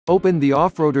Open the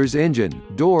Offroader's engine,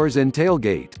 doors and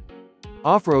tailgate.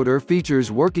 Offroader features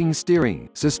working steering,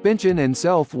 suspension and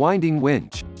self-winding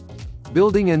winch.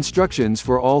 Building instructions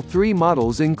for all three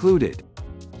models included.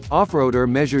 Offroader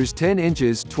measures 10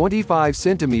 inches 25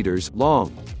 centimeters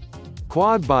long.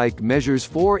 Quad bike measures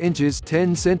 4 inches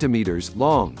 10 centimeters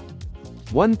long.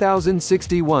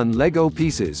 1061 Lego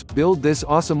pieces. Build this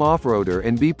awesome offroader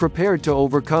and be prepared to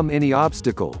overcome any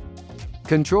obstacle.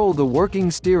 Control the working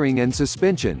steering and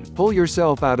suspension. Pull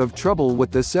yourself out of trouble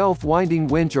with the self-winding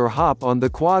winch or hop on the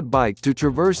quad bike to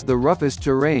traverse the roughest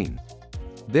terrain.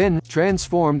 Then,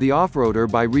 transform the offroader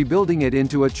by rebuilding it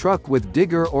into a truck with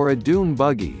digger or a dune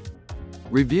buggy.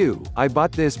 Review: I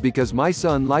bought this because my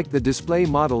son liked the display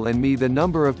model and me the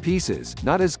number of pieces,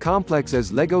 not as complex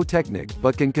as Lego Technic,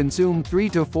 but can consume 3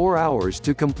 to 4 hours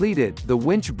to complete it. The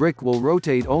winch brick will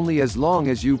rotate only as long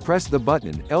as you press the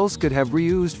button, else could have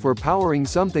reused for powering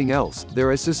something else.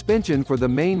 There is suspension for the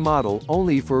main model,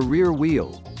 only for rear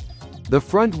wheel. The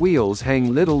front wheels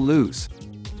hang little loose.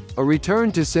 A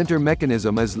return to center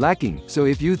mechanism is lacking, so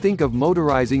if you think of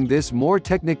motorizing this, more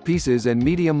Technic pieces and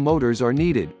medium motors are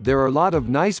needed. There are a lot of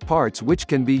nice parts which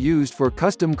can be used for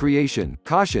custom creation.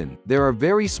 Caution: there are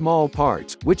very small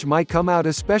parts, which might come out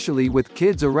especially with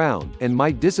kids around, and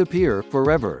might disappear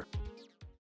forever.